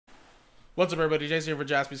What's up, everybody? Jason here for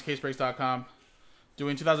JaspysCaseBreaks.com.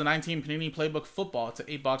 Doing 2019 Panini Playbook Football. It's an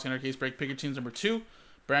 8-box inner case break. Pick your teams number 2.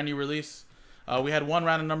 Brand new release. We had one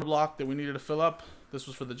random number block that we needed to fill up. This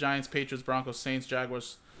was for the Giants, Patriots, Broncos, Saints,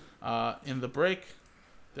 Jaguars in the break.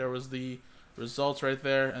 There was the results right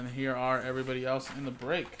there, and here are everybody else in the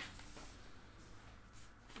break.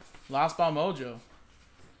 Last Ball Mojo.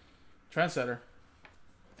 Trendsetter.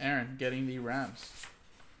 Aaron getting the Rams.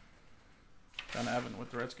 Down to Evan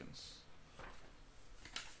with the Redskins.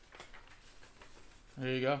 There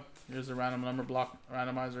you go. Here's the random number block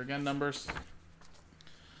randomizer again, numbers.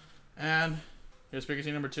 And here's pick your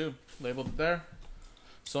team number 2. Labeled it there.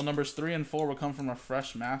 So numbers 3 and 4 will come from a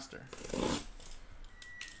fresh master.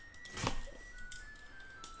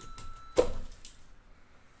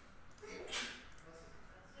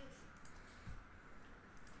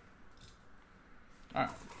 All right.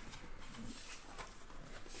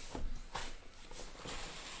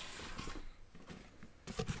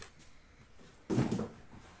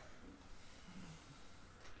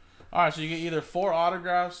 Alright, so you get either 4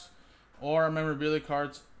 autographs or memorabilia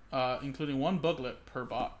cards, including 1 booklet per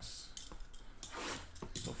box.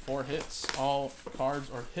 So 4 hits. All cards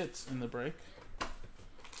are hits in the break.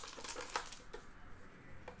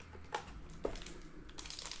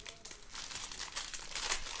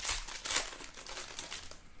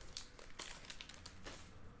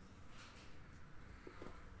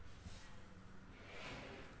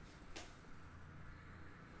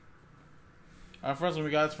 First one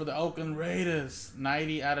we got is for the Oakland Raiders,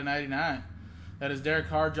 90 out of 99. That is Derek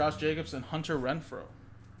Carr, Josh Jacobs, and Hunter Renfrow.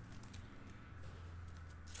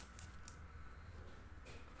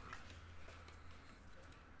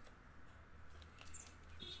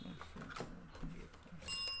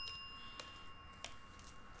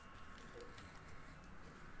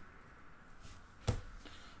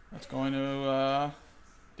 That's going to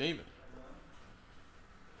David.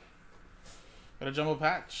 Got a jumbo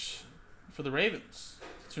patch for the Ravens,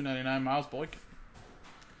 $2.99, Miles Boykin.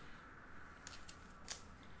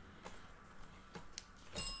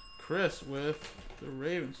 Chris with the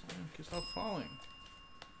Ravens. Okay, stop falling.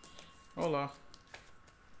 Hola.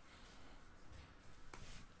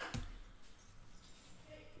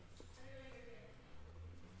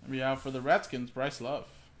 And we have for the Redskins, Bryce Love,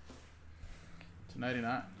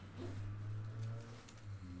 $2.99.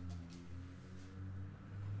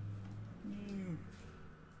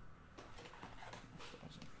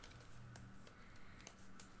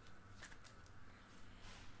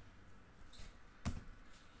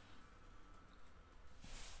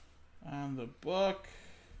 And the book,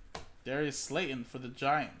 Darius Slayton for the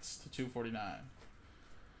Giants to 249.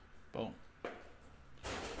 Boom.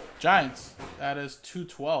 Giants, that is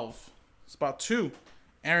 212. Spot 2,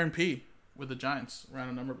 Aaron P. with the Giants,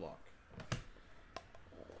 random number block.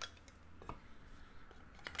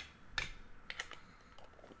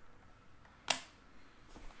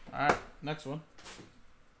 Alright, next one.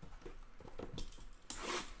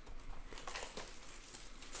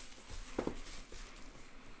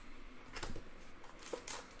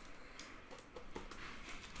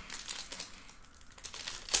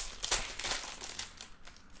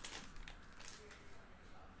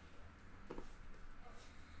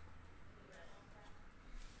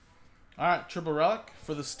 All right, triple relic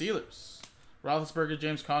for the Steelers. Roethlisberger,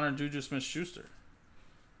 James Conner, and Juju Smith-Schuster.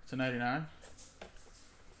 To 99.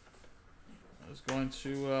 I was going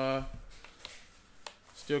to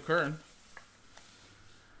Steel Curtain.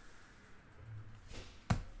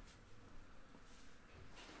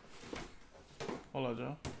 Hold on,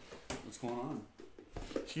 Joe. What's going on?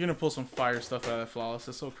 You're going to pull some fire stuff out of that flawless.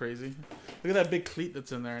 It's so crazy. Look at that big cleat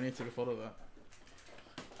that's in there. I need to take a photo of that.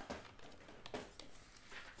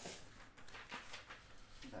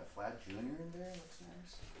 Junior in there looks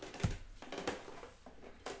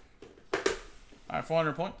nice. All right,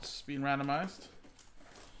 400 points being randomized.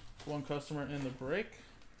 1 customer in the break.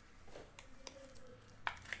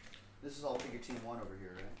 This is all figure team 1 over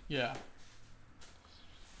here, right? Yeah.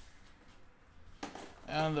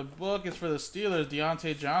 And the book is for the Steelers,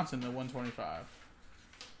 Deontay Johnson, the 125.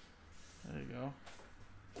 There you go.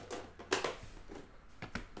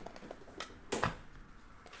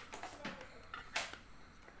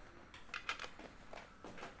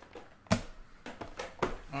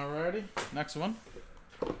 Alrighty, next one.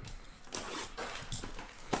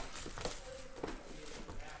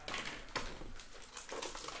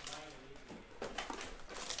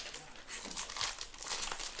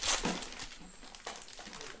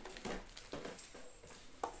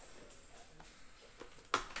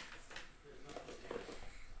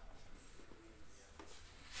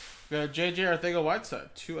 We got JJ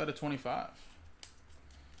Arcega-Whiteside, 2 out of 25.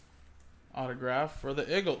 Autograph for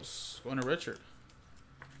the Eagles. Going to Richard.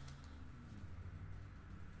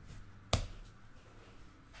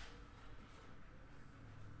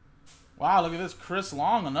 Wow, look at this. Chris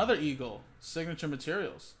Long, another Eagle. Signature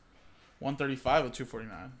materials. 135 of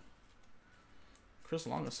 249. Chris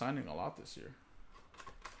Long is signing a lot this year.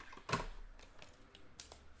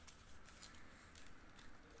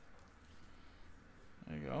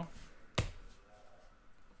 There you go.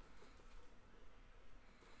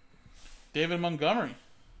 David Montgomery.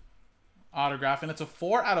 Autograph. And it's a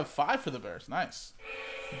 4 out of 5 for the Bears. Nice.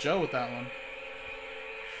 Joe with that one.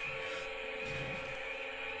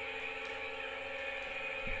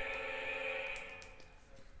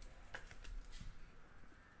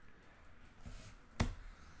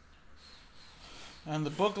 And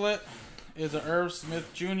the booklet is a Irv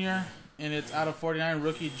Smith Jr. and it's out of 49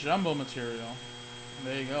 rookie jumbo material. And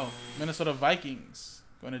there you go. Minnesota Vikings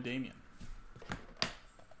going to Damien.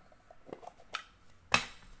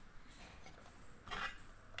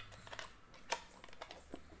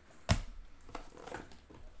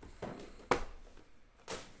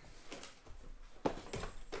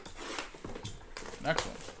 Next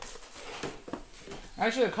one.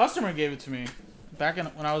 Actually, a customer gave it to me back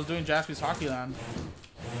when I was doing Jaspy's Hockey Land.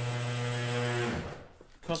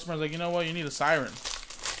 Customer's like, you know what? You need a siren.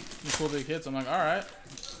 You cool big hits. I'm like, all right.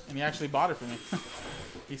 And he actually bought it for me.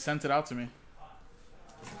 He sent it out to me.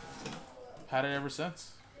 Had it ever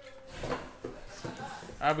since. All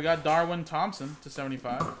right, we got Darwin Thompson to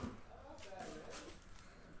 75.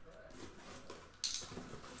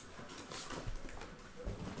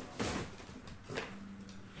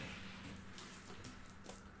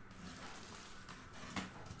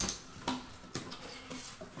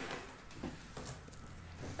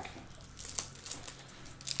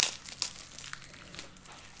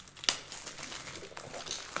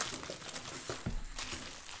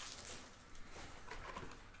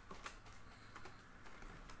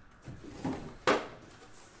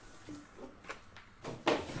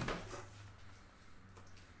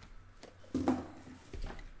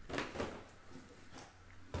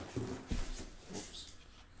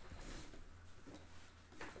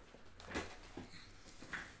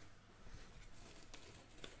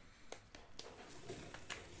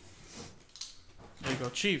 There you go,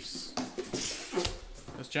 Chiefs.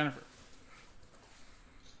 That's Jennifer.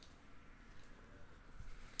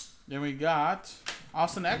 Then we got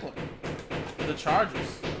Austin Eckler for the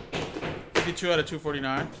Chargers. 52 out of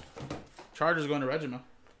 249. Chargers going to Regiment.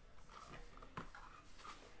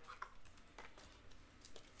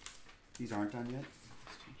 These aren't done yet?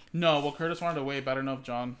 No, well, Curtis wanted to wait, but I don't know if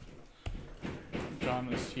John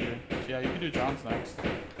is here. Yeah, you can do John's next.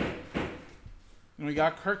 And we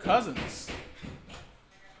got Kirk Cousins.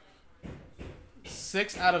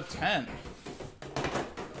 6 out of 10.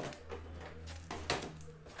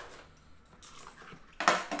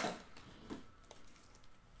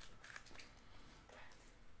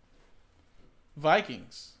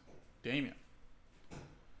 Vikings. Damien.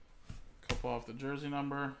 Couple off the jersey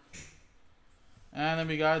number. And then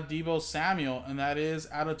we got Deebo Samuel, and that is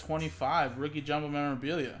out of 25. Rookie Jumbo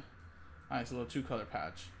Memorabilia. Nice, a little two-color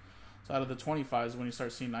patch. So out of the 25 is when you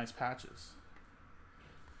start seeing nice patches.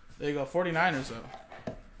 There you go, 49ers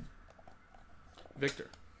though. Victor.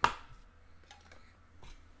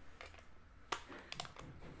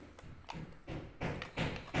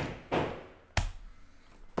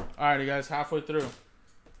 Alrighty guys, halfway through.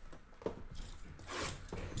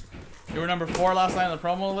 You were number 4 last night on the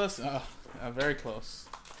promo list? Very close.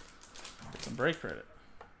 Some break credit.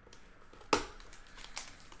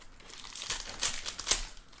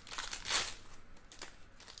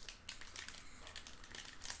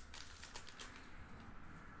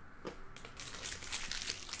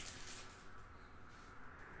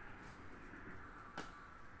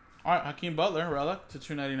 All right, Hakeem Butler, relic to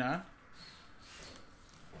 299.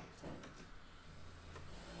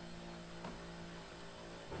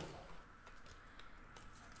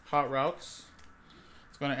 Hot routes.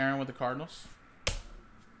 It's going to Aaron with the Cardinals.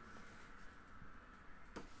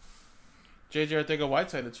 JJ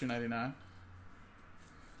Arcega-Whiteside at 299.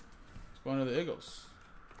 It's going to the Eagles.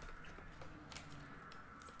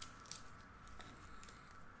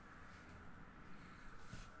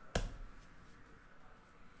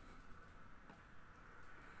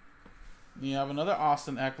 You have another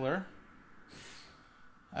Austin Eckler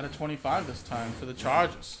at a 25 this time for the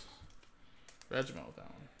Chargers. Regiment with that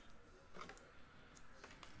one.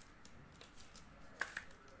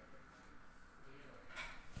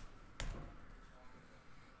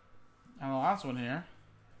 And the last one here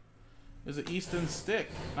is an Easton Stick.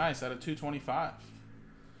 Nice, at a 225.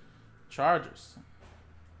 Chargers.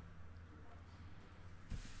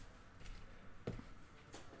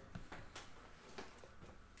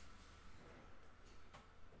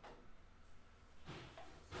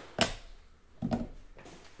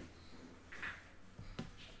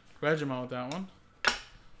 Regiment with that one.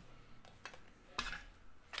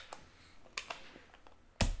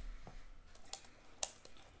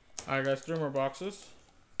 Alright guys, 3 more boxes.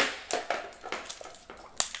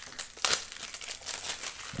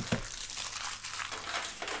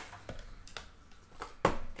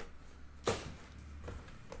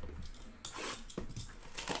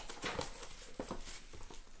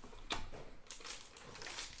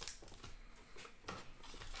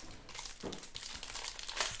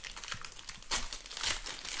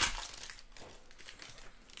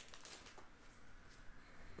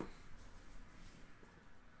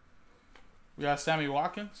 We got Sammy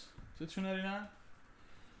Watkins to 299.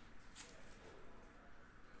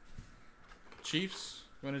 Chiefs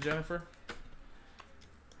going to Jennifer.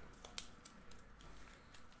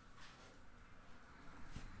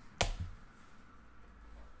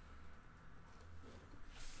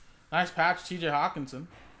 Nice patch, TJ Hawkinson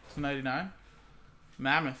to 99.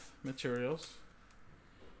 Mammoth materials.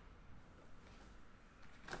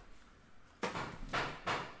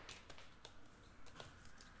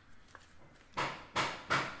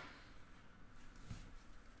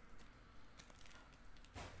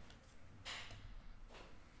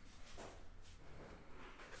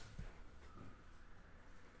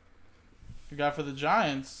 We got for the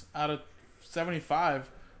Giants, out of 75,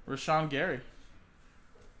 Rashawn Gary.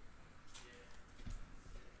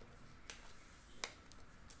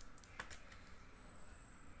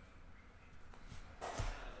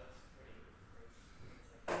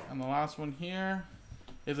 And the last one here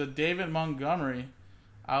is a David Montgomery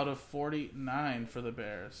out of 49 for the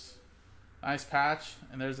Bears. Nice patch,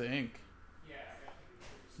 and there's the ink.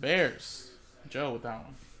 Bears. Joe with that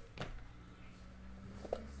one.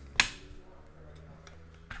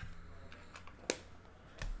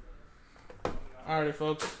 Alrighty,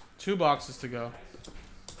 folks. 2 boxes to go.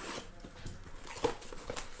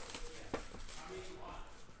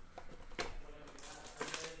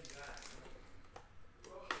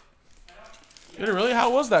 Dude, really?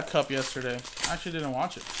 How was that cup yesterday? I actually didn't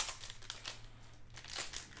watch it.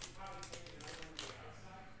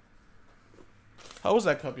 How was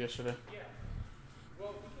that cup yesterday?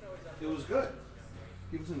 It was good.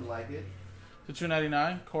 People seem to like it. To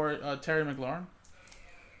 299, Terry McLaurin.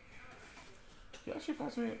 You actually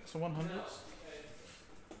passed me some 100s.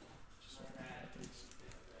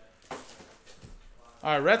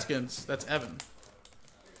 All right, Redskins. That's Evan.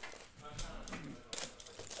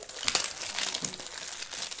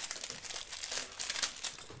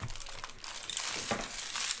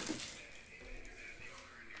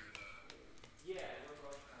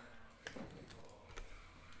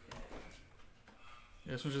 Yeah,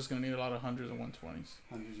 this one's just gonna need a lot of 100s and 120s.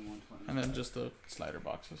 100s and 120s. And then just the slider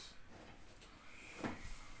boxes.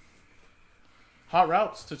 Hot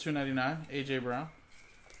Routes to 299, AJ Brown.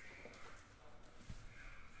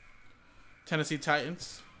 Tennessee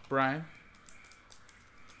Titans, Brian.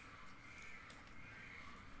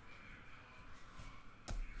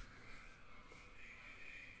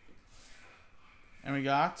 And we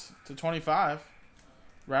got to 25,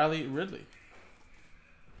 Riley Ridley.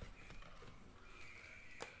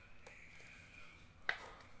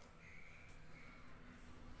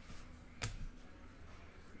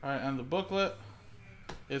 All right, and the booklet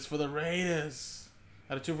is for the Raiders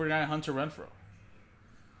at a 249, Hunter Renfrow.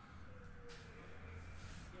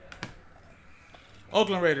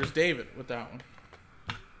 Oakland Raiders, David with that one.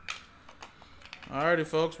 Alrighty,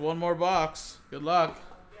 folks, 1 more box. Good luck.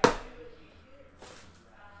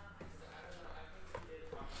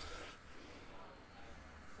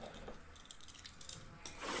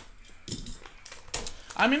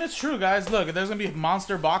 I mean, it's true, guys. Look, there's going to be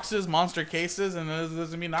monster boxes, monster cases, and there's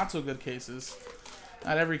going to be not so good cases.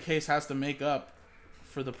 Not every case has to make up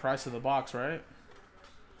for the price of the box, right?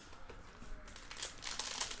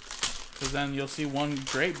 Because then you'll see one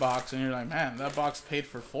great box, and you're like, man, that box paid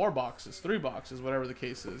for 4 boxes, 3 boxes, whatever the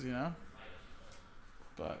case is, you know?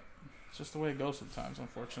 But it's just the way it goes sometimes,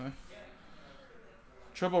 unfortunately.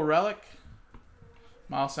 Triple Relic,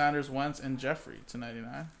 Miles Sanders, Wentz, and Jeffrey to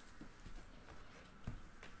 99.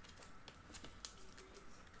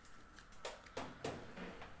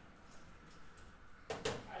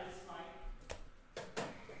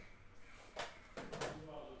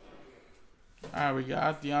 Alright, we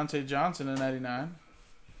got Deontay Johnson at 99.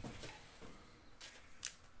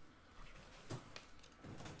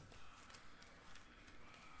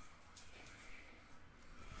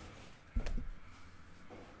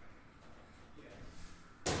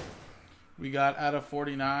 We got out of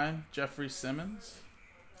 49, Jeffrey Simmons.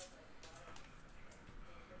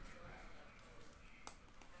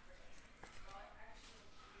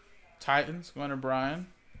 Titans, going to Brian.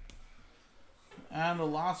 And the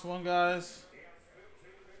last one, guys.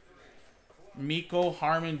 Miko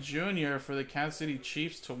Harmon Jr. for the Kansas City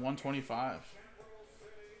Chiefs to 125.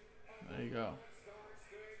 There you go.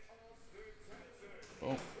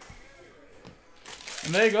 Boom.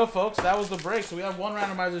 And there you go, folks. That was the break. So we have one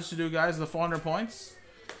randomizer to do, guys. The 400 points.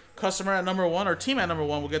 Customer at number 1 or team at number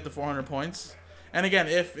 1 will get the 400 points. And again,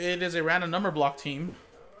 if it is a random number block team,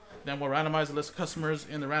 then we'll randomize the list of customers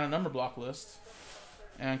in the random number block list.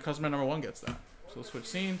 And customer number 1 gets that. So we'll switch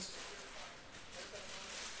scenes.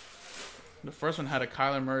 The first one had a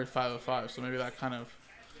Kyler Murray 505, so maybe that kind of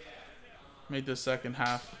made the second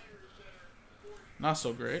half not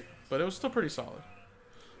so great, but it was still pretty solid.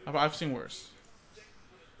 I've seen worse.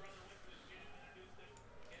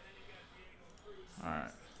 All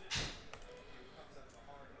right.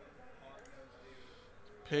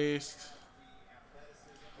 Paste.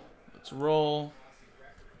 Let's roll.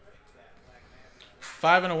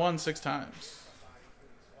 5 and a 1 6 times.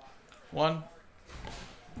 1,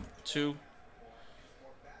 2,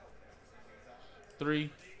 3,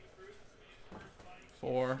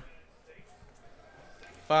 4,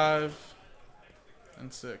 5,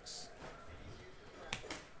 and 6.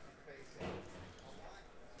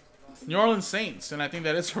 New Orleans Saints, and I think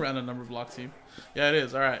that is a random number block team. Yeah, it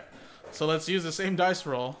is. All right. So let's use the same dice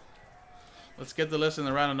roll. Let's get the list in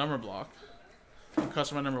the random number block. And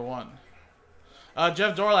customer number 1.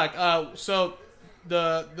 Jeff Dorlack. So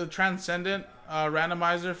the Transcendent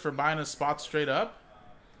randomizer for buying a spot straight up.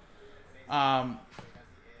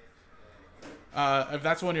 If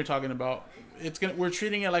that's the one you're talking about, we're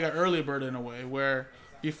treating it like an early bird in a way, where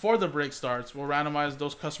before the break starts, we'll randomize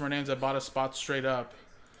those customer names that bought a spot straight up,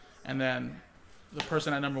 and then the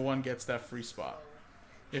person at number 1 gets that free spot.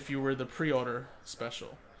 If you were the pre-order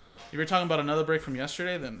special. If you're talking about another break from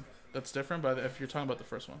yesterday, then that's different. But if you're talking about the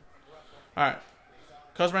first one, all right,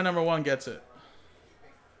 customer number 1 gets it.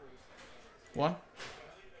 1,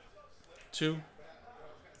 2,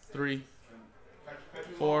 3,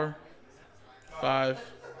 4, 5,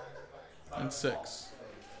 and 6.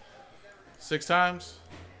 6 times.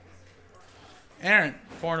 Aaron,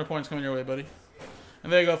 400 points coming your way, buddy.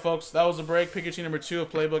 And there you go, folks. That was the break. Pick your team number 2 of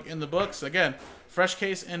Playbook in the books. Again, fresh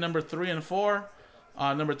case in number 3 and 4.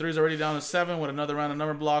 Number 3 is already down to 7 with another round of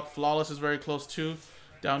number block. Flawless is very close too.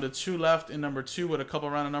 Down to 2 left in number 2 with a couple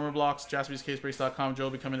round of number blocks. JaspysCaseBreaks.com. Joe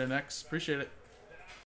will be coming in next. Appreciate it.